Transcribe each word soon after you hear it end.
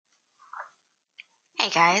Hey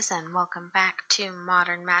guys, and welcome back to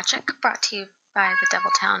Modern Magic, brought to you by the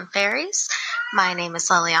Deviltown Fairies. My name is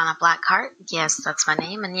Liliana Blackheart. Yes, that's my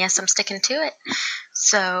name, and yes, I'm sticking to it.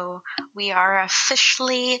 So, we are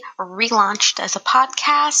officially relaunched as a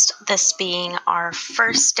podcast, this being our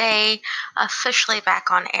first day officially back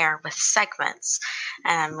on air with segments.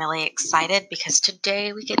 And I'm really excited because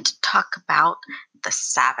today we get to talk about the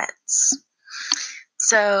Sabbats.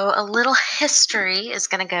 So a little history is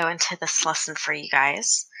going to go into this lesson for you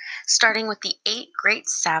guys, starting with the 8 great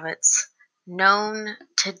Sabbats known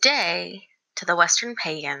today to the Western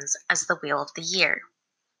pagans as the Wheel of the Year.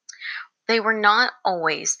 They were not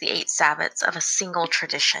always the 8 Sabbats of a single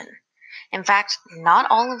tradition. In fact, not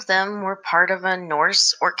all of them were part of a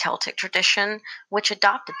Norse or Celtic tradition which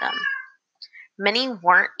adopted them. Many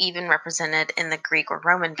weren't even represented in the Greek or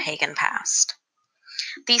Roman pagan past.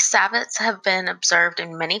 These Sabbats have been observed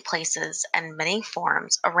in many places and many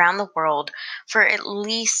forms around the world for at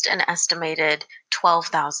least an estimated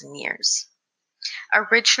 12,000 years.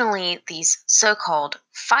 Originally, these so-called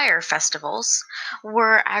fire festivals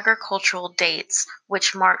were agricultural dates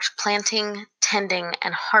which marked planting, tending,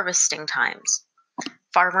 and harvesting times.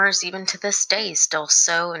 Farmers, even to this day, still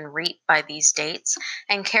sow and reap by these dates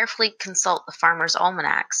and carefully consult the farmers'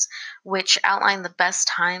 almanacs, which outline the best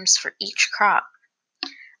times for each crop.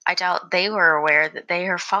 I doubt they were aware that they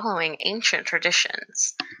are following ancient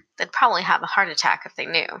traditions. They'd probably have a heart attack if they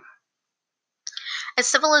knew. As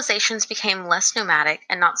civilizations became less nomadic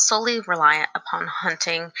and not solely reliant upon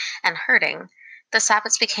hunting and herding, the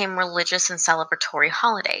Sabbats became religious and celebratory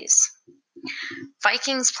holidays.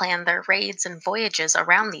 Vikings planned their raids and voyages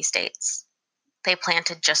around these dates. They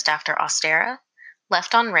planted just after Ostera,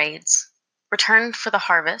 left on raids, returned for the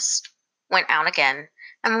harvest, went out again,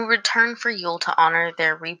 and will return for Yule to honor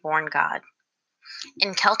their reborn god.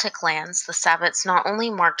 In Celtic lands, the Sabbats not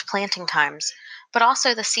only marked planting times, but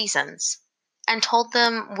also the seasons, and told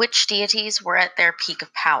them which deities were at their peak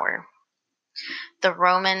of power. The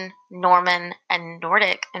Roman, Norman, and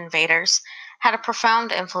Nordic invaders had a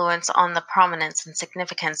profound influence on the prominence and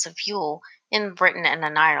significance of Yule in Britain and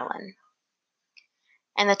in Ireland.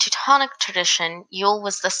 In the Teutonic tradition, Yule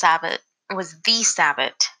was the Sabbat,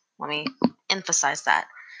 let me emphasize that,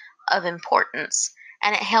 of importance,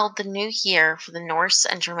 and it held the new year for the Norse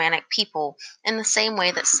and Germanic people in the same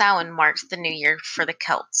way that Samhain marked the new year for the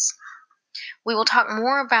Celts. We will talk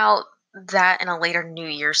more about that in a later New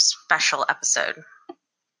Year's special episode.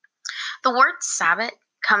 The word Sabbat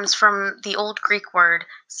comes from the Old Greek word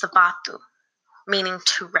sabbatou, meaning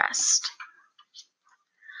to rest.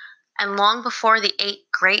 And long before the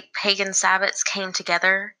 8 great pagan Sabbats came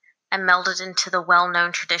together and melded into the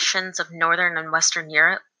well-known traditions of Northern and Western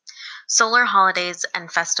Europe, solar holidays and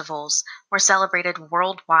festivals were celebrated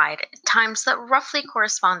worldwide at times that roughly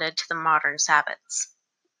corresponded to the modern Sabbats.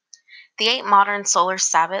 The 8 modern solar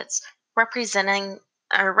Sabbats represented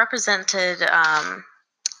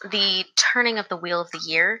the turning of the Wheel of the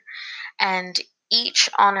Year, and each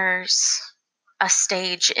honors a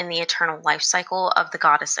stage in the eternal life cycle of the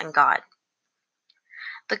goddess and god.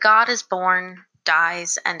 The god is born,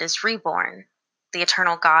 dies, and is reborn. The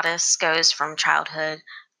eternal goddess goes from childhood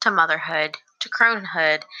to motherhood to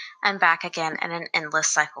cronehood and back again in an endless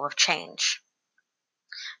cycle of change.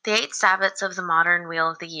 The 8 Sabbats of the modern Wheel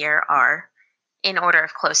of the Year are, in order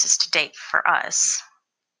of closest to date for us,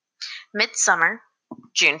 Midsummer,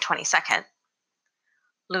 June 22nd,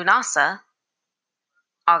 Lunasa,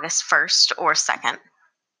 August 1st or 2nd,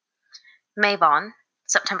 Mabon,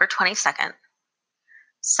 September 22nd,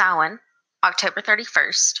 Samhain, October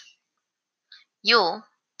 31st, Yule,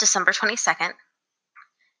 December 22nd,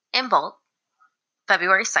 Imbolc,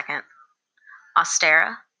 February 2nd,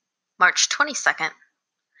 Ostera, March 22nd,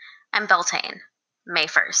 and Beltane, May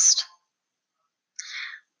 1st.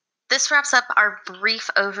 This wraps up our brief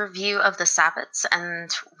overview of the Sabbats and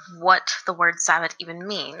what the word Sabbat even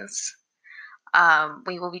means.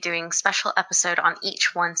 We will be doing a special episode on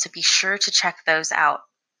each one, so be sure to check those out.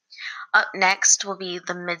 Up next will be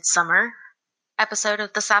the Midsummer episode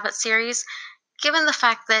of the Sabbat series, given the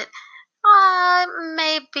fact that I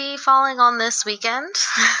may be falling on this weekend,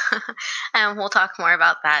 and we'll talk more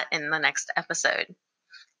about that in the next episode.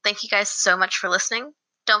 Thank you guys so much for listening.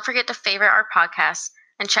 Don't forget to favorite our podcast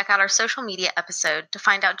and check out our social media episode to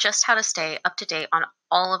find out just how to stay up to date on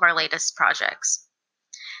all of our latest projects.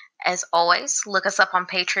 As always, look us up on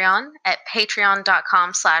Patreon at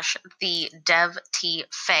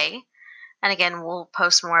patreon.com/thedevtfae. And again, we'll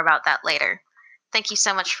post more about that later. Thank you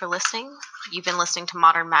so much for listening. You've been listening to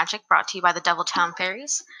Modern Magic, brought to you by the Deviltown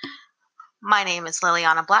Fairies. My name is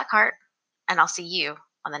Liliana Blackheart, and I'll see you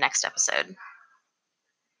on the next episode.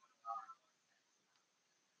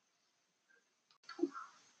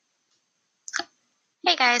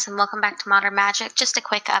 Hey guys, and welcome back to Modern Magic. Just a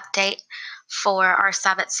quick update for our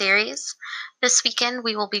Sabbath series. This weekend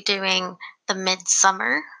we will be doing the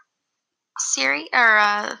Midsummer series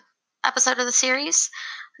or episode of the series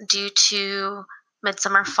due to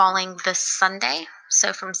Midsummer falling this Sunday.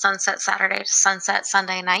 So from sunset Saturday to sunset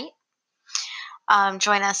Sunday night.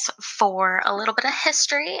 Join us for a little bit of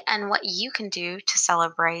history and what you can do to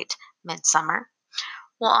celebrate Midsummer.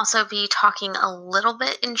 We'll also be talking a little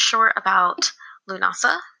bit in short about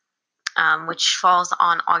Lunasa, which falls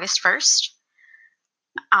on August 1st.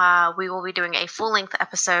 We will be doing a full-length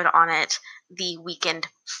episode on it the weekend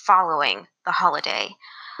following the holiday.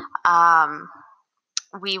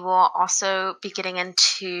 We will also be getting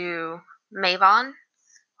into Mabon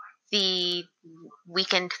the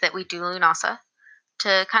weekend that we do Lunasa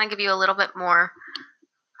to kind of give you a little bit more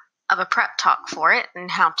of a prep talk for it and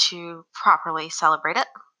how to properly celebrate it.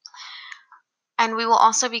 And we will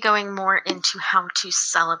also be going more into how to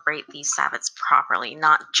celebrate these Sabbats properly,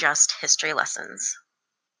 not just history lessons.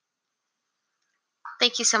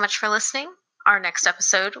 Thank you so much for listening. Our next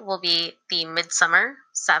episode will be the Midsummer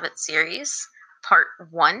Sabbath series, Part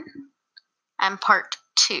 1 and Part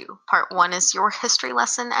 2. Part 1 is your history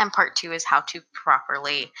lesson, and Part 2 is how to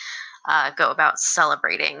properly go about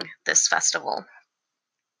celebrating this festival.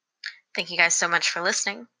 Thank you guys so much for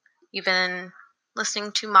listening. You've been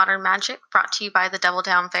listening to Modern Magic, brought to you by the Double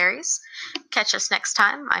Down Fairies. Catch us next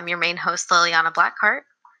time. I'm your main host, Liliana Blackheart,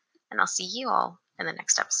 and I'll see you all in the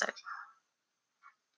next episode.